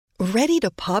Ready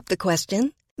to pop the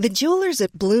question? The jewelers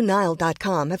at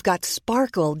BlueNile.com have got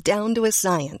sparkle down to a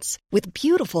science with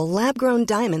beautiful lab-grown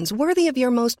diamonds worthy of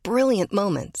your most brilliant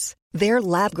moments. Their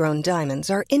lab-grown diamonds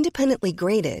are independently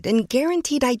graded and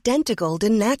guaranteed identical to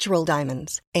natural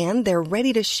diamonds, and they're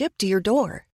ready to ship to your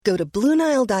door. Go to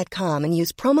BlueNile.com and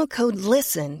use promo code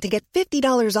LISTEN to get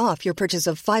 $50 off your purchase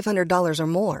of $500 or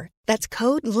more. That's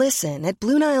code LISTEN at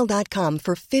BlueNile.com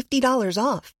for $50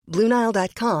 off.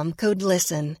 BlueNile.com, code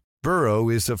LISTEN. Burrow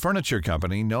is a furniture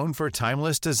company known for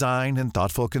timeless design and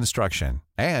thoughtful construction,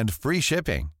 and free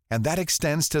shipping, and that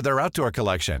extends to their outdoor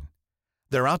collection.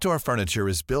 Their outdoor furniture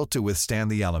is built to withstand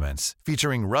the elements,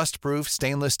 featuring rust-proof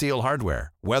stainless steel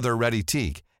hardware, weather-ready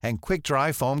teak, and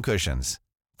quick-dry foam cushions.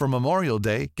 For Memorial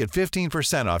Day, get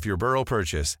 15% off your Burrow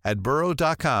purchase at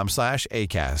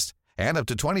burrow.com/ACAST and up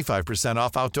to 25%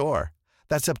 off outdoor.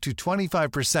 That's up to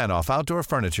 25% off outdoor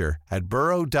furniture at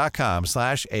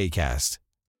burrow.com/ACAST.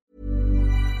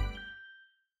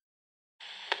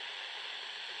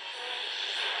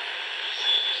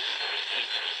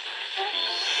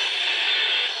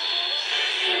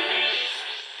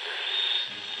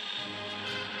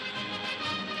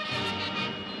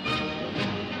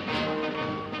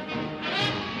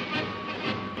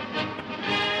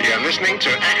 You're listening to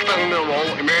Achtung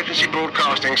Millwall Emergency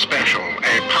Broadcasting Special,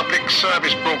 a public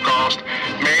service broadcast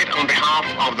made on behalf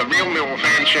of the Real Millwall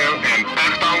Fan Show and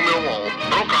Achtung Millwall,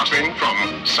 broadcasting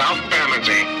from South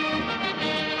Bermondsey.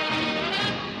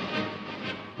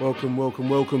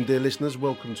 Welcome, dear listeners.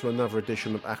 Welcome to another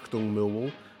edition of Achtung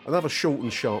Millwall. Another short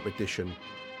and sharp edition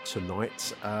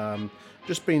tonight.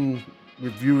 Just been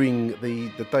reviewing the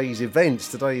day's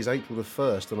events. Today is April the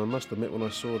 1st, and I must admit, when I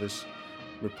saw this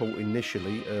report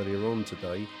initially earlier on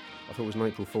today, I thought it was an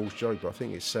April Fool's joke, but I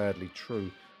think it's sadly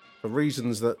true. For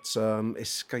reasons that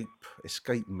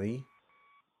escape me,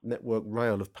 Network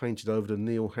Rail have painted over the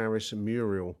Neil Harris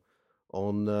mural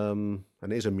on, and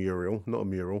it is a mural, not a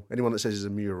mural. Anyone that says it's a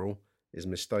mural is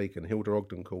mistaken. Hilda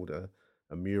Ogden called it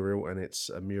a mural, and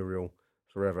it's a mural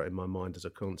forever in my mind as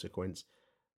a consequence.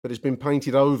 But it's been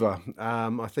painted over.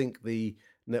 I think the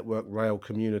Network Rail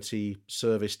community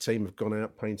service team have gone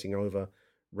out painting over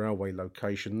railway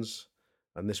locations,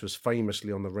 and this was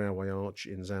famously on the railway arch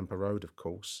in Zampa Road, of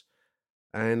course,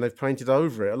 and they've painted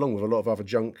over it along with a lot of other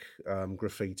junk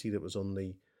graffiti that was on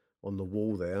the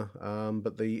wall there,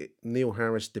 but the Neil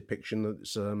Harris depiction,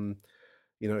 it's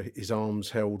his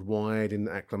arms held wide in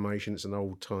acclamation. It's an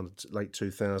old time, late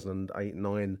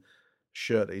 2008-9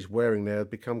 shirt that he's wearing there,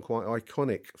 become quite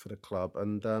iconic for the club,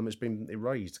 and it's been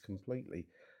erased completely.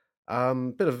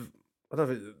 Bit of, I don't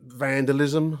know,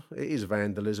 vandalism. It is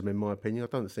vandalism, in my opinion. I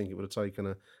don't think it would have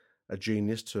taken a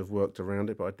genius to have worked around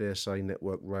it, but I dare say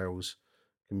Network Rail's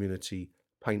community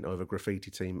paint over graffiti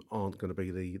team aren't going to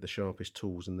be the sharpest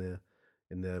tools in their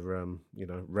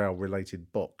rail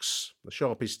related box.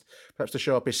 Perhaps the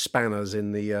sharpest spanners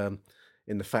in the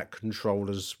Fat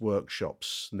Controller's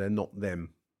workshops. They're not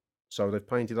them, so they've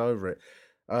painted over it.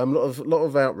 A lot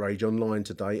of outrage online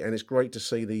today, and it's great to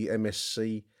see the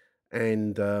MSC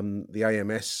and the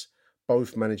AMS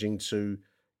both managing to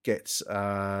get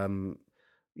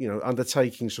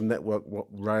undertakings from Network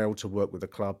Rail to work with the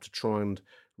club to try and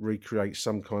recreate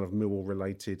some kind of Millwall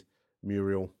related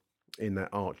mural in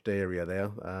that arched area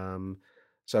there.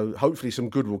 So hopefully some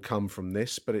good will come from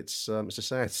this, but it's a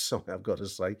sad sight, I've got to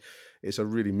say. It's a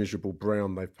really miserable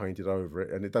brown they've painted over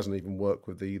it, and it doesn't even work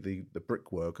with the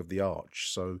brickwork of the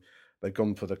arch. So they've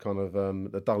gone for the kind of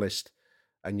the dullest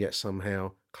and yet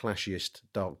somehow clashiest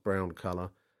dark brown colour,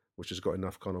 which has got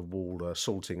enough kind of wall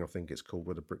salting, I think it's called,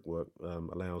 where the brickwork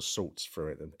allows salts through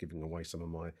it. I'm giving away some of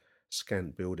my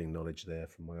scant building knowledge there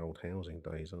from my old housing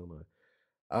days, aren't I?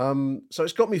 So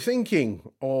it's got me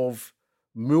thinking of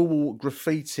Millwall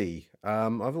graffiti.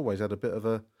 I've always had a bit of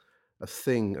a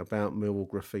thing about Millwall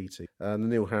graffiti. The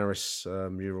Neil Harris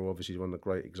mural obviously is one of the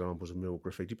great examples of Millwall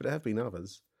graffiti, but there have been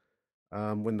others.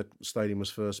 When the stadium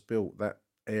was first built, that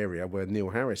area where Neil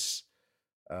Harris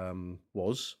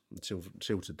was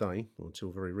until today, or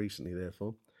until very recently,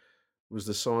 therefore, was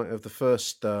the site of the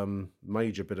first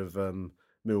major bit of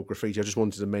Millwall graffiti I just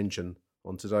wanted to mention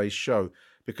on today's show,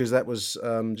 because that was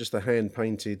just a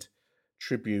hand-painted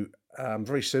tribute,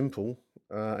 very simple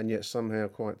and yet somehow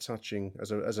quite touching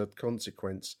as a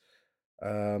consequence.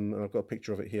 And I've got a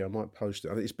picture of it here. I might post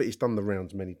it. I think it's done the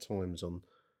rounds many times on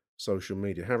social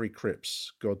media. Harry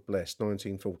Cripps, God bless,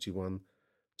 1941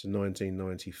 to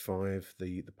 1995.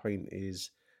 The paint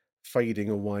is fading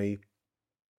away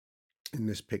in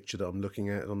this picture that I'm looking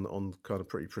at on kind of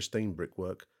pretty pristine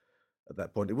brickwork at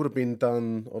that point. It would have been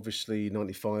done, obviously,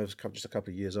 95, just a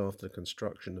couple of years after the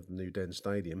construction of the new Den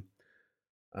Stadium.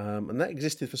 and that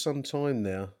existed for some time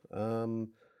now.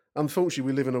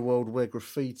 Unfortunately, we live in a world where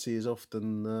graffiti is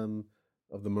often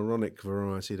of the moronic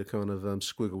variety, the kind of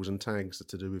squiggles and tags that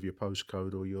to do with your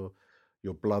postcode or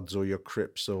your Bloods or your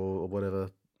Crips or whatever,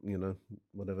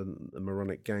 whatever the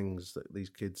moronic gangs that these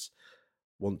kids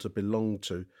want to belong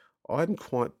to. I'm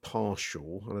quite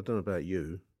partial, and I don't know about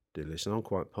you, dear listener, I'm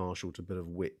quite partial to a bit of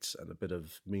wit and a bit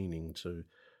of meaning to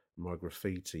my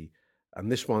graffiti.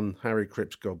 And this one, Harry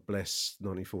Cripps, God Bless,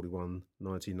 1941,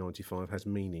 1995, has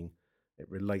meaning. It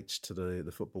relates to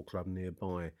the football club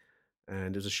nearby.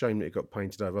 And it was a shame that it got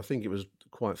painted over. I think it was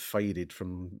quite faded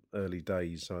from early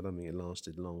days, so I don't think it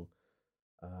lasted long.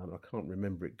 I can't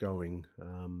remember it going.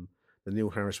 The Neil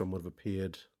Harris one would have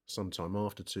appeared sometime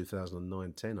after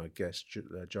 2009-10, I guess,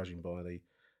 judging by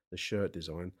the shirt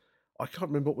design. I can't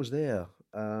remember what was there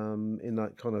in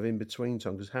that kind of in between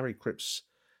time because Harry Cripps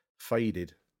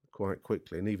faded quite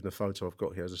quickly, and even the photo I've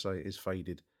got here, as I say, is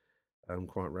faded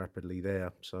quite rapidly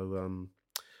there. So,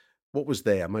 what was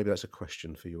there? Maybe that's a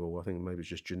question for you all. I think maybe it's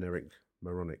just generic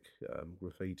moronic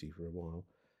graffiti for a while.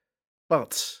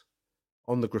 But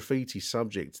on the graffiti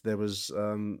subject, there was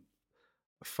a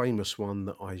famous one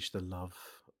that I used to love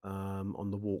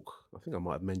on the walk. I think I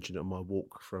might have mentioned it on my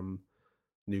walk from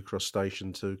New Cross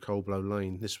Station to Coldblow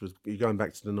Lane. This was you're going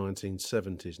back to the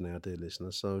 1970s now, dear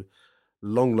listener. So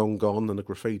long, long gone, and the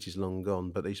graffiti's long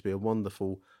gone. But there used to be a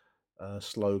wonderful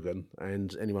slogan,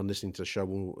 and anyone listening to the show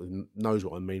knows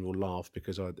what I mean. Will laugh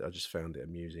because I just found it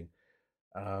amusing.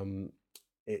 Um,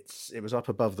 it was up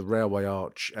above the railway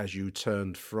arch as you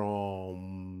turned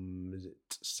from is it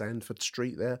Sandford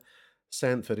Street there,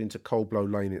 Sandford into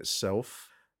Coldblow Lane itself,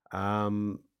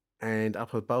 and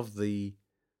up above the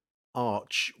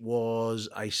arch was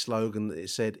a slogan that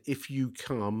it said, "If you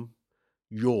come,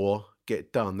 your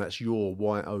get done." That's your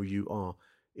YOUR.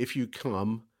 If you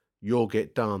come, you'll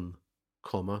get done,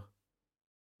 comma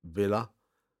Villa.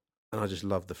 And I just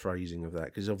love the phrasing of that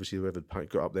because obviously whoever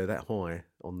got up there that high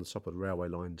on the top of the railway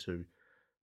line to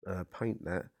paint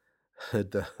that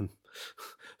had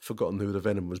forgotten who the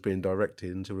venom was being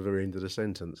directed until the very end of the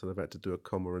sentence, and they've had to do a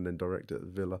comma and then direct it at the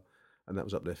Villa, and that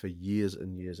was up there for years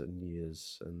and years and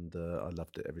years, and I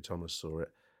loved it every time I saw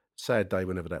it. Sad day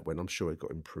whenever that went. I'm sure it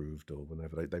got improved, or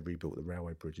whenever they rebuilt the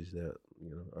railway bridges there,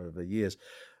 over the years.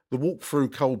 The walk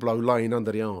through Coldblow Lane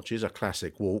under the arches, a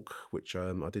classic walk, which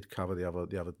I did cover in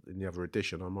the other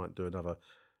edition. I might do another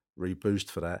reboost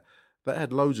for that. That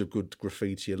had loads of good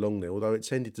graffiti along there, although it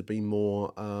tended to be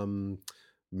more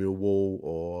Millwall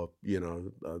or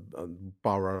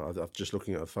Borough. I'm just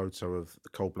looking at a photo of the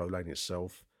Coldblow Lane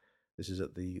itself. This is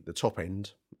at the top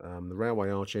end, the railway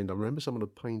arch end. I remember someone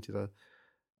had painted a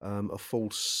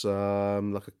false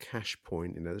like a cash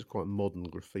point in there. There's quite modern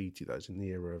graffiti that's in the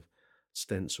era of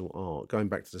stencil art. Going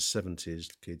back to the 70s,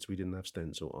 kids, we didn't have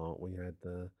stencil art. We had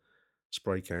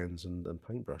spray cans and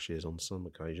paintbrushes on some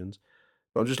occasions.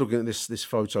 But I'm just looking at this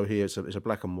photo here. It's a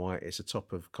black and white. It's the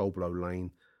top of Coldblow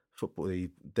Lane. The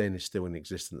den is still in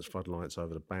existence. Floodlights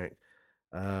over the back.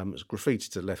 It's graffiti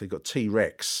to the left. You've got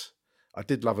T-Rex. I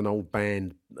did love an old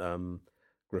band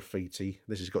graffiti.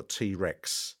 This has got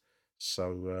T-Rex.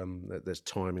 So there's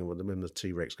timing. Remember the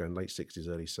T-Rex going late 60s,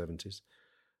 early 70s.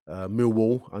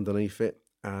 Millwall underneath it.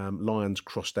 Lions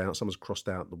crossed out. Someone's crossed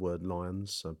out the word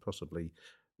Lions, so possibly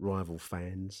rival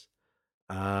fans.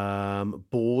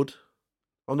 Board.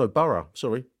 Oh no, Borough.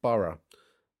 Sorry, Borough.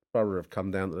 Borough have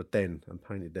come down to the den and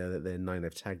painted their name.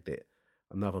 They've tagged it.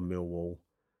 Another Millwall.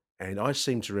 And I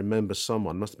seem to remember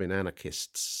someone, must have been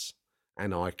anarchists,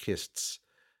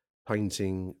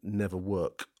 painting "Never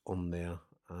Work" on there.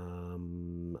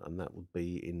 And that would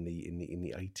be in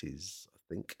the 80s, I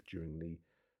think, during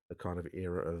the kind of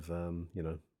era of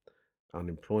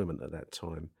unemployment at that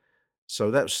time. So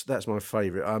that's my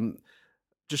favourite.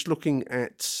 Just looking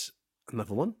at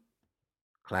another one,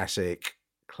 classic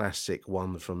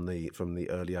one from the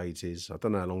early 80s. I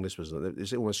don't know how long this was.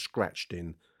 It's almost scratched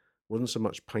in. Wasn't so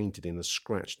much painted in as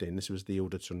scratched in. This was the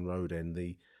Alderton Road end.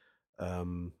 It's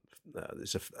an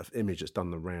image that's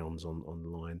done the rounds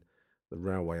online. The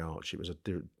railway arch. It was a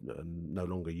no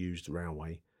longer used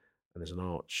railway, and there's an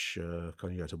arch. Kind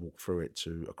of you had to walk through it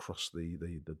to across the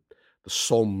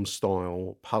Somme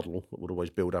style puddle that would always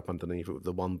build up underneath it with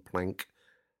the one plank.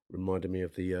 Reminded me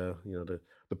of the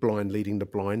blind leading the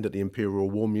blind at the Imperial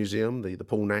War Museum. The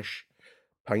Paul Nash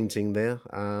painting there.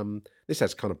 This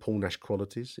has kind of Paul Nash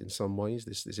qualities in some ways.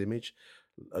 This image,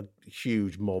 a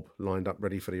huge mob lined up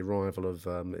ready for the arrival of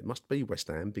it must be West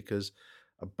Ham, because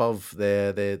above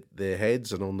their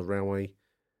heads and on the railway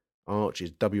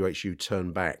arches, WHU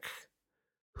turn back.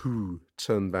 Who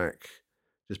turn back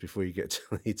just before you get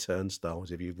to the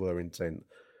turnstiles if you were intent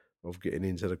of getting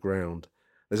into the ground.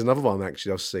 There's another one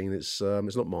actually I've seen. It's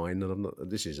not mine, and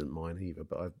this isn't mine either,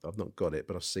 but I've not got it,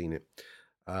 but I've seen it.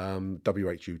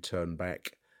 WHU Turn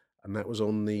Back, and that was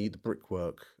on the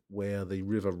brickwork where the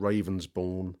River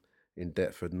Ravensbourne in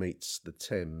Deptford meets the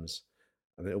Thames,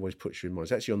 and it always puts you in mind.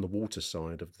 It's actually on the water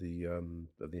side of the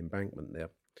embankment there,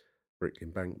 brick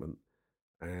embankment.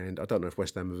 And I don't know if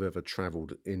West Ham have ever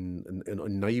travelled in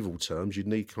naval terms. You'd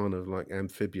need kind of like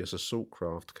amphibious assault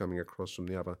craft coming across from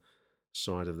the other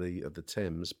side of the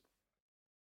Thames.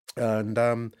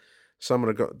 And someone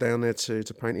had got down there to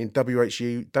paint in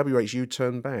WHU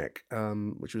Turn Back,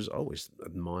 which was always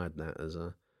admired that as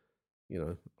a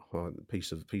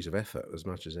piece of effort as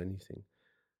much as anything.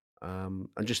 And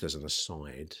just as an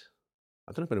aside,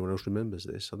 I don't know if anyone else remembers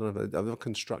this. I don't know if I've not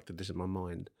constructed this in my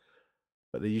mind.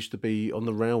 But there used to be, on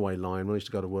the railway line, when I used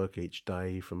to go to work each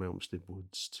day from Elmstead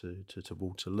Woods to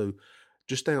Waterloo,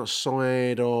 just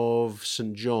outside of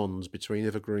St John's, between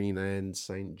Evergreen and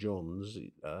St John's,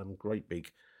 great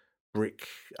big brick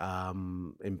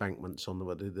embankments on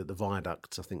the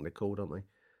viaducts, I think they're called, aren't they?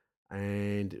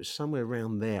 And it was somewhere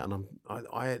around there. And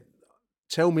I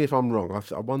tell me if I'm wrong.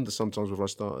 I wonder sometimes if I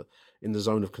start in the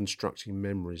zone of constructing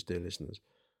memories, dear listeners.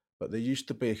 But there used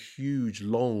to be a huge,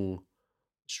 long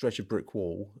stretch of brick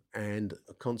wall and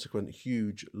a consequent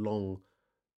huge long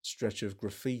stretch of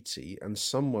graffiti, and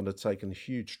someone had taken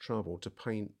huge trouble to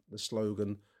paint the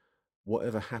slogan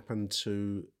 "Whatever happened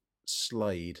to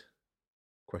Slade?" ?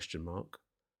 And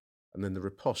then the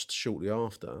riposte shortly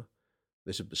after,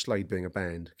 this Slade being a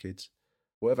band, kids,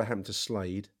 "Whatever happened to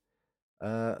Slade?"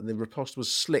 The riposte was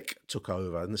Slick took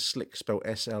over, and the Slick spelled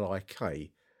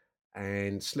SLIK,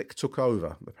 and Slick took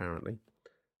over apparently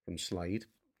from Slade.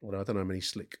 Although I don't know how many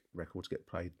Slick records get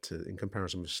played in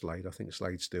comparison with Slade. I think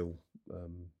Slade still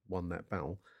won that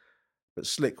battle. But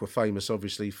Slick were famous,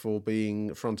 obviously, for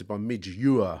being fronted by Midge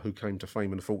Ure, who came to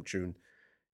fame and fortune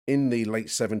in the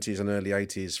late 70s and early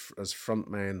 80s as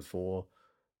frontman for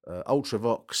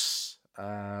Ultravox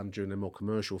during their more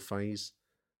commercial phase.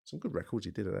 Some good records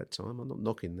he did at that time. I'm not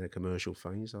knocking their commercial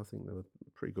phase. I think they were a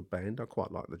pretty good band. I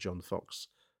quite like the John Fox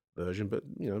version, but,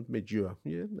 Midge Ure,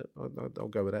 yeah, I'll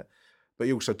go with that. But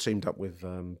he also teamed up with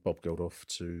Bob Geldof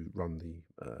to run the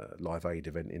Live Aid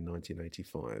event in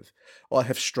 1985. I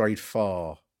have strayed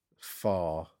far,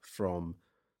 far from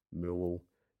Millwall,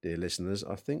 dear listeners.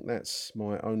 I think that's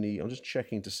my only... I'm just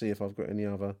checking to see if I've got any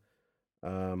other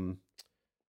Millwall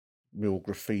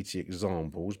graffiti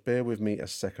examples. Bear with me a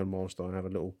second whilst I have a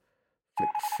little flick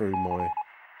through my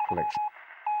collection.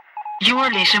 You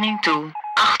are listening to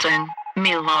Achtung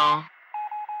Millwall.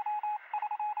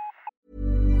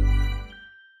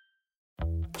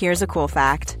 Here's a cool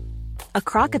fact. A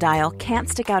crocodile can't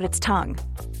stick out its tongue.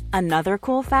 Another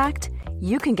cool fact,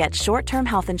 you can get short-term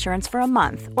health insurance for a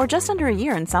month or just under a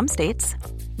year in some states.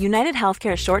 United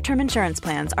Healthcare short-term insurance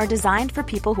plans are designed for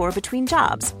people who are between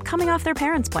jobs, coming off their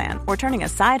parents' plan, or turning a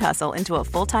side hustle into a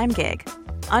full-time gig.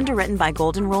 Underwritten by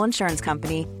Golden Rule Insurance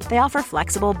Company, they offer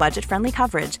flexible, budget-friendly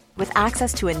coverage with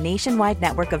access to a nationwide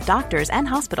network of doctors and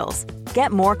hospitals.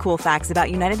 Get more cool facts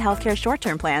about United Healthcare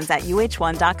short-term plans at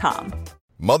uh1.com.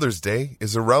 Mother's Day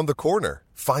is around the corner.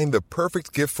 Find the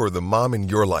perfect gift for the mom in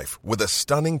your life with a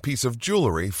stunning piece of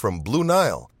jewelry from Blue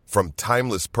Nile. From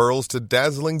timeless pearls to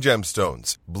dazzling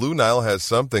gemstones, Blue Nile has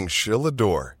something she'll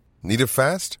adore. Need it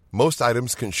fast? Most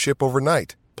items can ship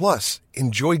overnight. Plus,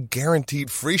 enjoy guaranteed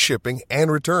free shipping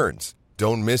and returns.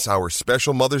 Don't miss our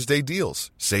special Mother's Day deals.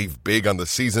 Save big on the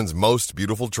season's most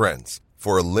beautiful trends.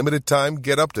 For a limited time,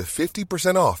 get up to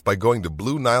 50% off by going to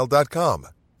BlueNile.com.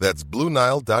 That's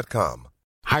BlueNile.com.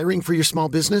 Hiring for your small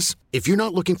business? If you're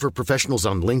not looking for professionals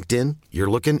on LinkedIn, you're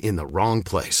looking in the wrong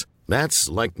place. That's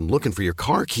like looking for your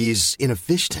car keys in a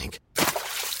fish tank.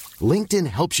 LinkedIn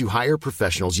helps you hire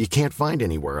professionals you can't find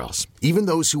anywhere else, even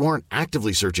those who aren't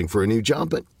actively searching for a new job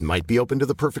but might be open to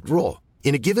the perfect role.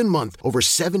 In a given month, over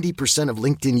 70% of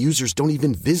LinkedIn users don't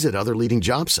even visit other leading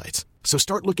job sites. So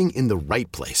start looking in the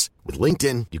right place. With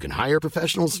LinkedIn, you can hire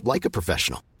professionals like a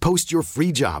professional. Post your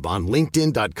free job on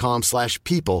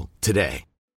linkedin.com/people today.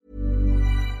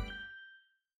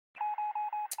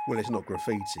 Well, it's not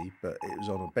graffiti, but it was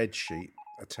on a bed sheet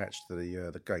attached to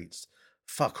the gates.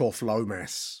 "Fuck off,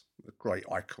 Lomas." A great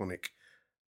iconic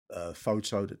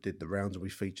photo that did the rounds, and we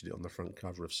featured it on the front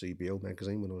cover of CBL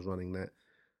magazine when I was running that.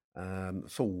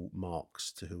 Full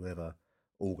marks to whoever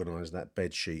organised that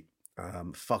bed sheet.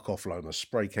 "Fuck off, Lomas."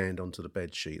 Spray canned onto the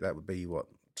bed sheet. That would be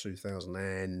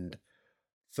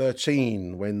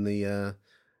 2013 when the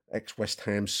ex-West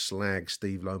Ham slag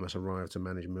Steve Lomas arrived to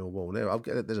manage Millwall. Now,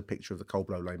 there's a picture of the Cold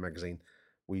Blow Lane magazine.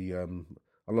 I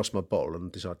lost my bottle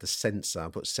and decided to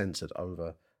put censored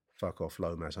over fuck off,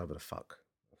 Lomas, over the fuck.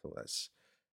 I thought that's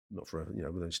not for,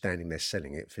 when I'm standing there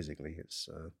selling it physically. It's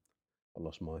I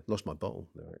lost my bottle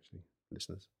there, actually,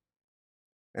 listeners.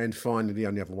 And finally, the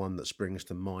only other one that springs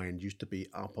to mind used to be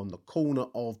up on the corner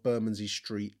of Bermondsey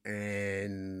Street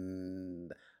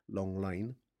and Long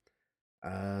Lane.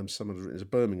 There's a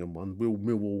Birmingham one. Will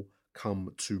Millwall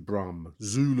come to Brum?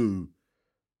 Zulu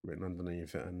written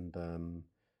underneath it, and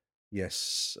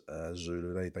yes,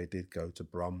 Zulu. They did go to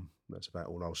Brum. That's about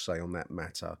all I'll say on that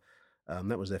matter.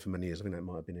 That was there for many years. I think that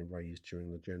might have been erased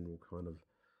during the general kind of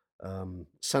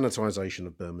sanitisation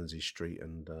of Bermondsey Street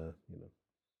and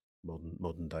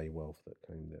modern day wealth that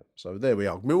came there. So there we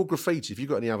are. Millwall graffiti. If you've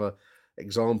got any other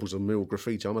examples of Millwall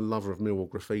graffiti, I'm a lover of Millwall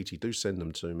graffiti. Do send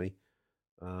them to me.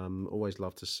 Always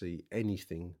love to see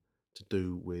anything to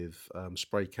do with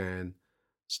spray can.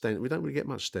 We don't really get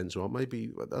much stencil art.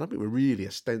 Maybe I don't think we're really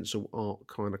a stencil art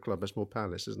kind of club. That's more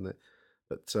Palace, isn't it?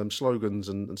 But slogans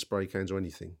and spray cans or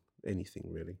anything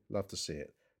really. Love to see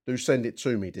it. Do send it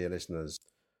to me, dear listeners.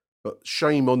 But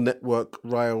shame on Network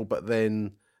Rail. But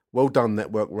then, well done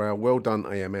Network Rail. Well done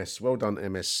AMS. Well done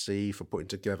MSC for putting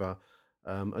together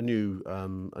a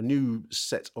new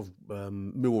set of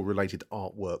Millwall related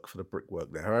artwork for the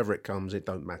brickwork there. However it comes, it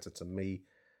don't matter to me.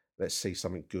 Let's see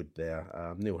something good there.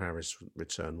 Neil Harris'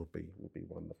 return would be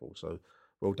wonderful. So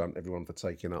well done everyone for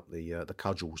taking up the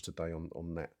cudgels today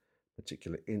on that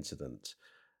particular incident.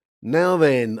 Now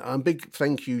then, big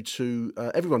thank you to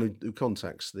everyone who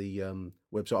contacts the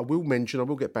website. I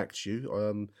will get back to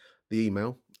you. The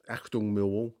email,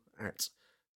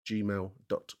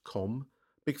 achdungmillwall@gmail.com.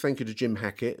 Big thank you to Jim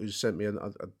Hackett, who sent me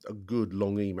a good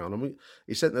long email.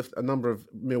 He sent a number of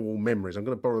Millwall memories. I'm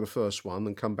going to borrow the first one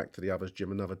and come back to the others,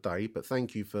 Jim, another day. But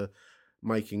thank you for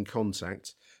making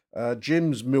contact.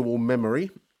 Jim's Millwall memory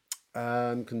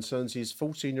concerns his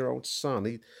 14-year-old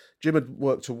son. Jim had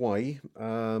worked away,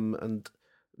 and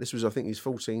this was, I think, his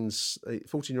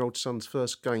 14-year-old son's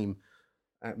first game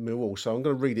at Millwall. So I'm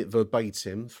going to read it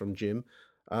verbatim from Jim.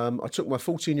 I took my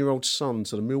 14-year-old son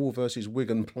to the Millwall versus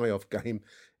Wigan playoff game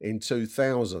in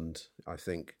 2000, I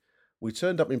think. We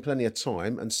turned up in plenty of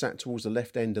time and sat towards the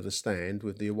left end of the stand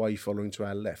with the away following to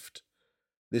our left.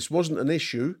 This wasn't an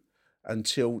issue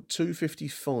until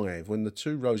 2:55, when the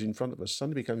two rows in front of us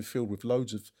suddenly became filled with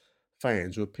loads of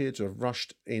fans who appeared to have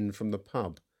rushed in from the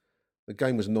pub. The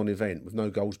game was a non-event with no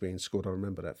goals being scored. I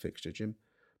remember that fixture, Jim.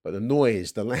 But the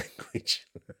noise, the language,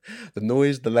 and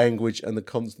the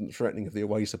constant threatening of the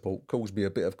away support caused me a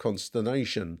bit of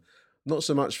consternation. Not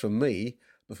so much for me,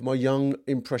 but for my young,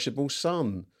 impressionable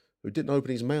son, who didn't open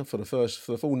his mouth for the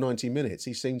full 90 minutes.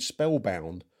 He seemed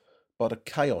spellbound by the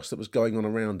chaos that was going on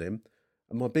around him.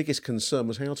 And my biggest concern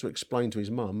was how to explain to his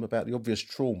mum about the obvious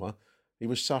trauma he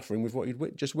was suffering with what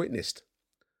he'd just witnessed.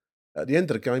 At the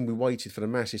end of the game, we waited for the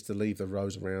masses to leave the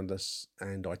rows around us,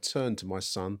 and I turned to my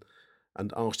son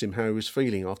and asked him how he was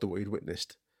feeling after what he'd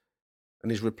witnessed.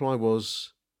 And his reply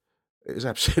was, it was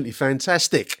absolutely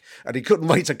fantastic, and he couldn't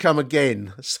wait to come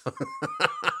again. So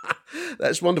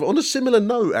that's wonderful. On a similar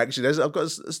note, actually, I've got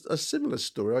a similar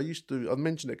story. I've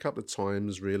mentioned it a couple of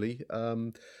times, really.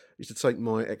 I used to take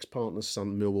my ex-partner's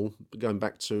son, Millwall, going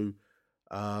back to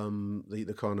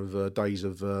the kind of days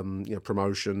of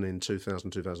promotion in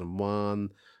 2000,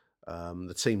 2001.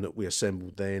 The team that we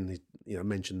assembled then,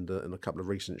 mentioned in a couple of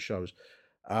recent shows.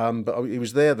 But he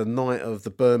was there the night of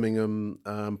the Birmingham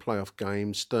playoff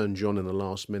game, Stern John in the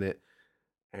last minute,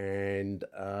 and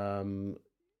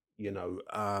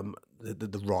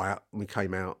the riot. We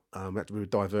came out. We were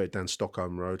diverted down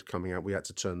Stockholm Road. Coming out, we had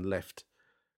to turn left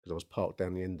because I was parked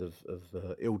down the end of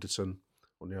Ilderton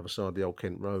on the other side of the Old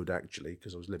Kent Road, actually,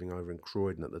 because I was living over in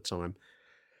Croydon at the time.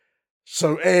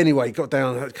 So anyway, got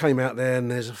down, came out there, and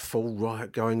there's a full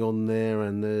riot going on there,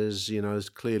 and there's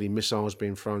clearly missiles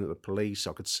being thrown at the police.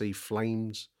 I could see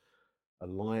flames, a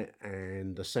light,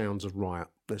 and the sounds of riot.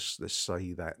 Let's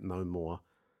say that, no more.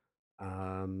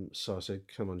 So I said,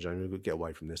 "Come on, Jamie, we've got to get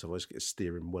away from this. Otherwise, get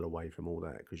steering well away from all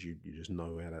that, because you just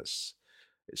know how it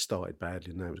started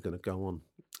badly, and now it was going to go on.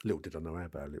 Little did I know how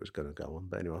badly it was going to go on.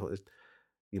 But anyway, I thought,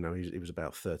 he was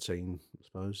about 13, I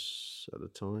suppose, at the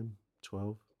time,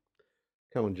 12.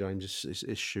 Come on, James,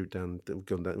 it's shoot down.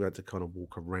 We had to kind of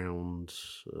walk around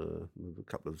a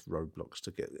couple of roadblocks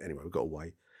to get. Anyway, we got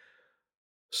away.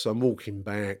 So I'm walking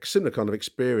back, similar kind of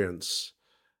experience.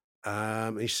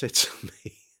 He said to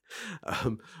me,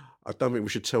 I don't think we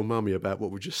should tell Mummy about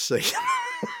what we just seen.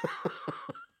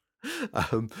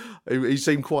 He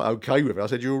seemed quite okay with it. I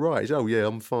said, "You all right?" He said, "Oh yeah,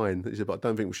 I'm fine." He said, "But I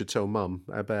don't think we should tell Mum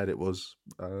how bad it was."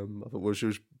 I thought, well, she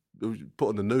was put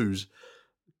on the news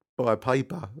buy a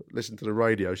paper, listen to the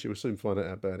radio. She will soon find out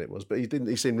how bad it was. But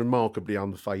he seemed remarkably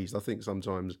unfazed. I think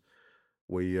sometimes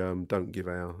we don't give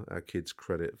our kids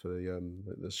credit for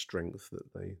the strength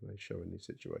that they show in these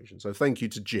situations. So thank you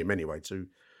to Jim anyway. Two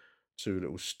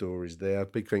little stories there.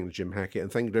 Big thank you to Jim Hackett,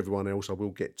 and thank you to everyone else. I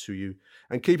will get to you,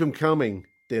 and keep them coming,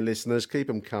 dear listeners. Keep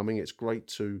them coming. It's great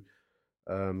to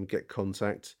get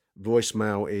contact.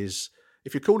 Voicemail is,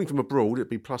 if you're calling from abroad, it'd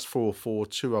be +44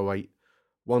 208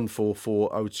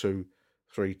 144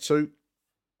 0232.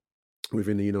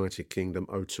 Within the United Kingdom,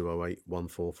 0208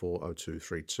 144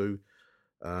 0232.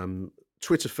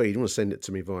 Twitter feed, you want to send it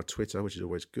to me via Twitter, which is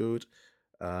always good,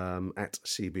 at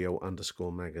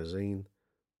CBL_magazine,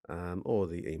 or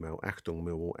the email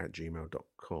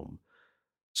achtungmillwall@gmail.com.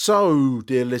 So,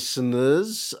 dear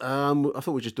listeners, I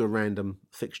thought we'd just do a random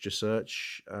fixture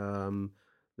search.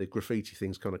 The graffiti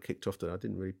thing's kind of kicked off today. I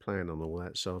didn't really plan on all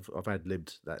that, so I've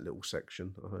ad-libbed that little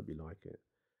section. I hope you like it.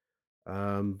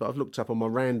 But I've looked up on my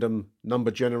random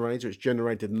number generator. It's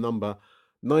generated the number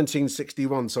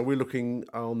 1961. So we're looking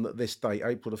on this day,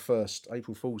 April the 1st,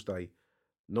 April Fool's Day,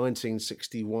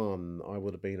 1961. I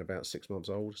would have been about 6 months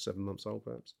old, 7 months old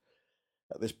perhaps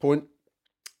at this point.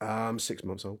 6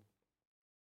 months old.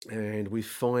 And we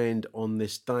find on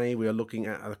this day, we are looking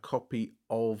at a copy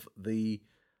of the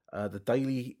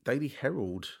Daily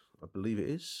Herald, I believe it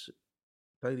is.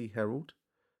 Daily Herald.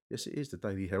 Yes, it is the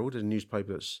Daily Herald, a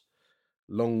newspaper that's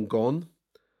long gone.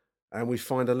 And we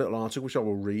find a little article, which I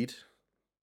will read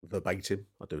verbatim.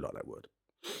 I do like that word.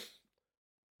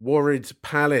 Worried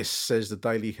Palace, says the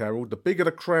Daily Herald. The bigger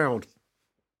the crowd,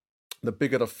 the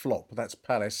bigger the flop. That's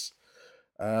Palace.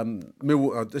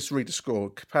 Let's read the score.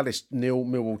 Palace 0,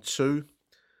 Millwall 2.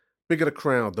 Bigger the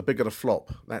crowd, the bigger the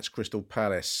flop. That's Crystal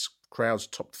Palace. Crowds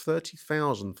topped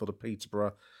 30,000 for the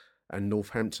Peterborough and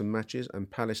Northampton matches,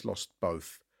 and Palace lost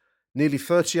both. Nearly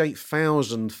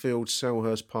 38,000 filled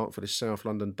Selhurst Park for the South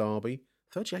London derby.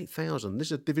 38,000. This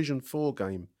is a Division 4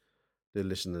 game, dear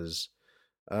listeners.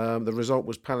 The result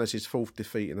was Palace's fourth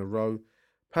defeat in a row.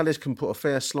 Palace can put a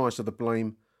fair slice of the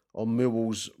blame on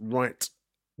Millwall's right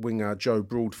winger Joe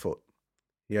Broadfoot.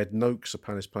 He had Noakes, a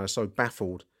Palace player, so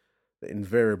baffled that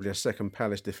invariably a second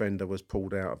Palace defender was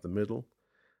pulled out of the middle.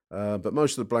 But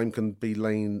most of the blame can be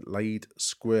laid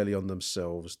squarely on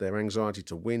themselves. Their anxiety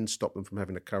to win stopped them from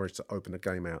having the courage to open the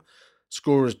game out.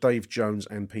 Scorers Dave Jones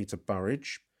and Peter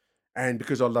Burridge. And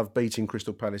because I love beating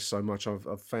Crystal Palace so much,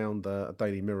 I've found a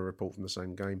Daily Mirror report from the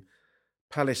same game.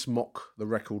 Palace mock the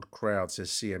record crowd, says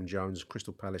CM Jones.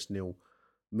 Crystal Palace 0,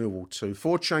 Millwall 2.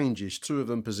 4 changes, 2 of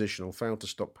them positional, failed to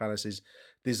stop Palace's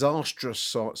disastrous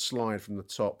slide from the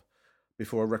top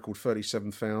before a record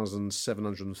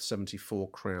 37,774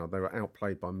 crowd. They were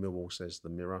outplayed by Millwall, says the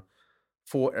Mirror.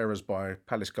 4 errors by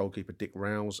Palace goalkeeper Dick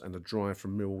Rowles and a drive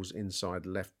from Millwall's inside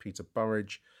left Peter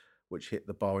Burridge, which hit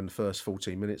the bar in the first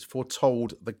 14 minutes,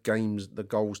 foretold the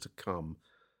goals to come.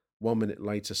 1 minute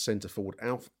later, centre forward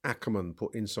Alf Ackerman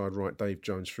put inside right Dave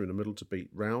Jones through the middle to beat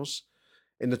Rowles.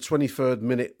 In the 23rd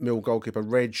minute, Mill goalkeeper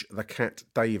Reg the Cat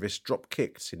Davis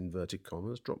drop-kicked, in inverted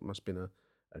commas. Drop must have been a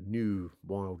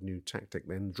wild new tactic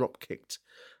then. Drop-kicked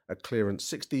a clearance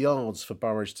 60 yards for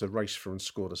Burridge to race through and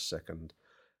scored a second.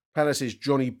 Palace's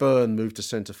Johnny Byrne moved to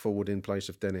centre forward in place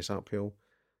of Dennis Uphill,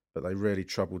 but they really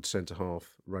troubled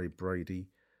centre-half Ray Brady.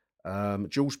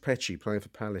 George Petchey playing for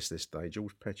Palace this day.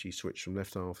 George Petchey switched from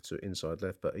left-half to inside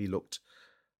left, but he looked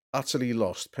utterly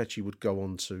lost. Petchey would go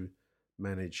on to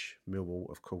manage Millwall,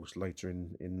 of course, later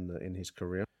in his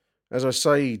career. As I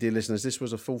say, dear listeners, this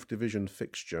was a 4th division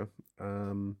fixture,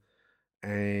 and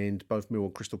both Millwall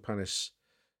and Crystal Palace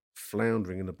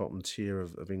floundering in the bottom tier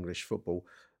of English football.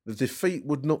 The defeat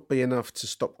would not be enough to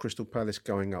stop Crystal Palace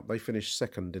going up. They finished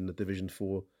second in the Division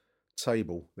 4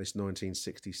 table this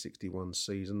 1960-61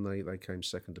 season. They came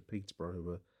second to Peterborough, who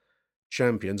were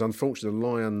champions. Unfortunately, the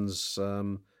Lions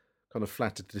kind of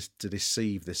flattered to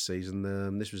deceive this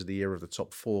season. This was the year of the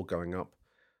top 4 going up.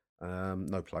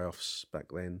 No playoffs back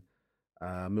then.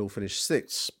 Mill finished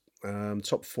 6th.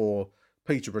 Top 4,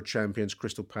 Peterborough champions,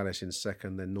 Crystal Palace in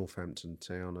 2nd, then Northampton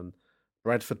Town and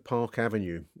Bradford Park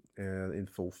Avenue in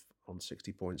 4th on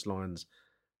 60 points. Lions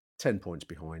 10 points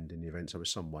behind in the event, so we're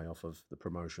some way off of the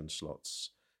promotion slots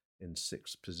in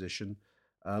 6th position.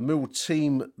 Mill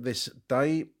team this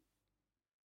day.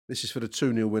 This is for the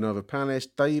 2-0 win over Palace.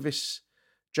 Davis,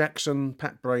 Jackson,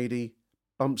 Pat Brady,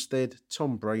 Bumstead,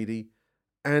 Tom Brady,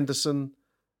 Anderson,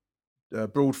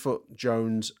 Broadfoot,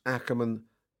 Jones, Ackerman,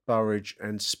 Burridge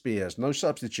and Spears. No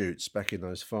substitutes back in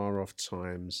those far-off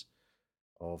times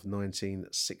of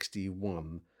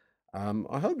 1961.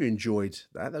 I hope you enjoyed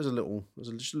that. That was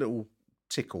just a little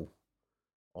tickle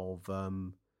of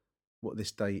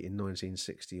this date in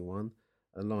 1961.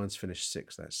 And Lions finished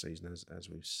 6th that season, as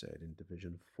we've said, in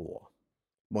Division 4.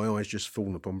 My eyes just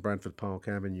fallen upon Bradford Park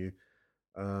Avenue,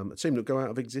 a team that go out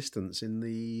of existence in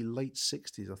the late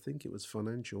 60s. I think it was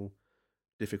financial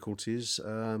difficulties.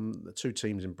 The two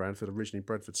teams in Bradford, originally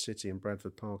Bradford City and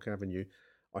Bradford Park Avenue,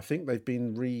 I think they've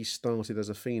been restarted as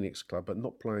a Phoenix club, but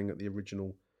not playing at the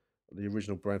original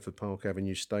Bradford Park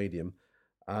Avenue Stadium.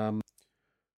 And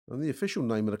the official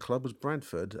name of the club was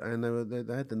Bradford, and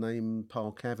they had the name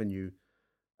Park Avenue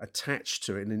attached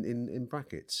to it in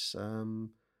brackets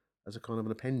as a kind of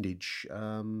an appendage.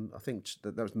 I think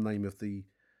that was the name of the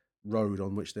road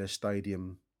on which their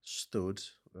stadium stood.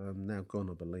 Now gone,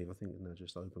 I believe. I think now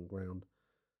just open ground.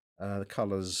 The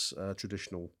colours,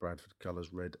 traditional Bradford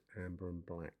colours, red, amber and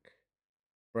black.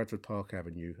 Bradford Park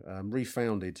Avenue,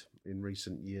 refounded in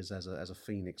recent years as a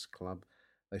Phoenix club.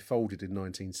 They folded in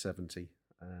 1970.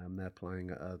 They're playing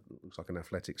at looks like an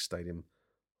athletics stadium,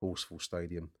 Horsfall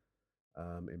Stadium,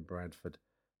 in Bradford.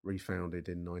 Refounded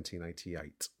in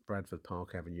 1988. Bradford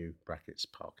Park Avenue, brackets,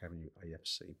 Park Avenue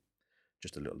AFC.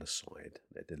 Just a little aside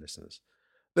there, dear listeners.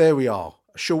 There we are.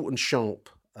 A short and sharp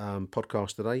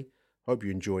podcast today. Hope you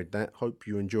enjoyed that. Hope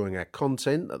you're enjoying our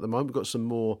content. At the moment, we've got some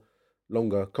more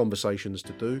longer conversations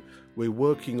to do. We're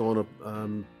working on a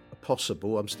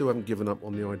possible, I still haven't given up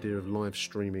on the idea of live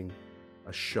streaming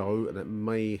a show, and it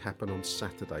may happen on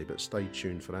Saturday, but stay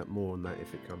tuned for that. More on that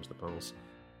if it comes to pass.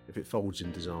 If it folds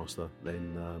in disaster,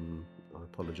 then I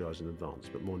apologise in advance,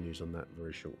 but more news on that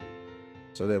very shortly.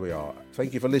 So there we are.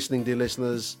 Thank you for listening, dear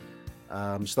listeners.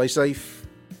 Stay safe.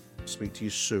 Speak to you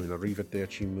soon.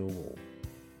 Arrivederci Millwall.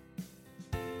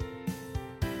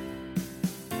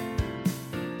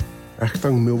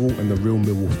 Achtung Millwall and the Real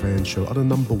Millwall Fan Show are the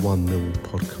 #1 Millwall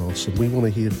podcast, and we want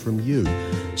to hear from you.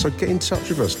 So get in touch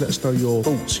with us. Let us know your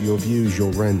thoughts, your views,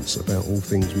 your rants about all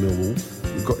things Millwall.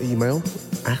 We've got email,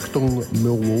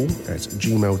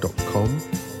 achtungmillwall@gmail.com,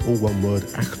 all one word,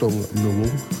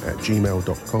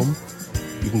 achtungmillwall@gmail.com.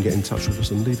 You can get in touch with us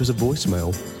and leave us a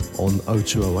voicemail on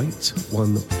 0208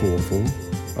 144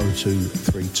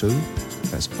 0232.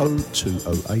 That's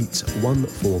 0208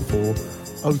 144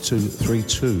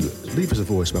 0232. Leave us a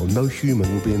voicemail. No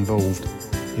human will be involved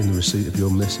in the receipt of your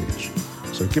message.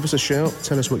 So give us a shout.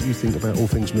 Tell us what you think about all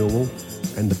things Millwall,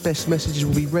 and the best messages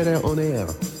will be read out on air.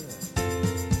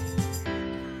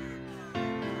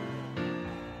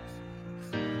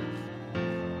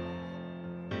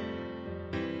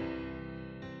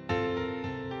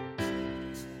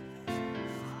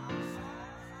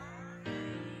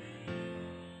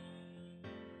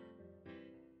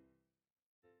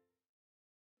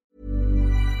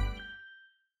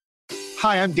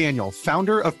 Hi, I'm Daniel,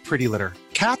 founder of Pretty Litter.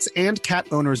 Cats and cat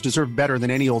owners deserve better than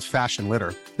any old-fashioned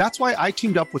litter. That's why I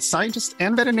teamed up with scientists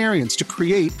and veterinarians to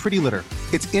create Pretty Litter.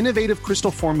 Its innovative crystal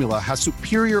formula has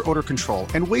superior odor control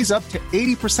and weighs up to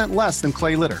 80% less than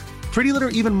clay litter. Pretty Litter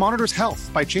even monitors health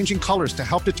by changing colors to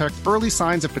help detect early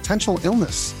signs of potential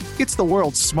illness. It's the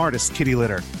world's smartest kitty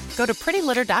litter. Go to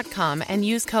prettylitter.com and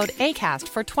use code ACAST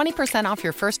for 20% off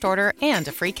your first order and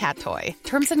a free cat toy.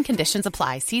 Terms and conditions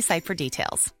apply. See site for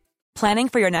details. Planning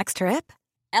for your next trip?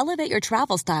 Elevate your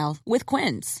travel style with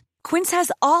Quince. Quince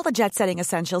has all the jet-setting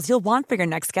essentials you'll want for your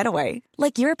next getaway,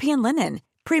 like European linen,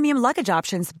 premium luggage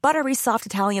options, buttery soft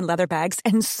Italian leather bags,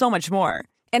 and so much more.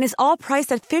 And is all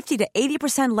priced at 50 to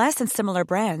 80% less than similar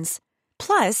brands.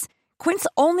 Plus, Quince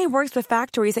only works with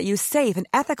factories that use safe and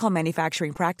ethical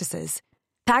manufacturing practices.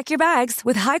 Pack your bags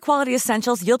with high-quality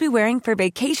essentials you'll be wearing for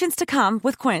vacations to come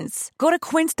with Quince. Go to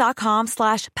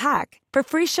quince.com/pack for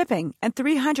free shipping and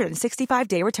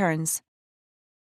 365-day returns.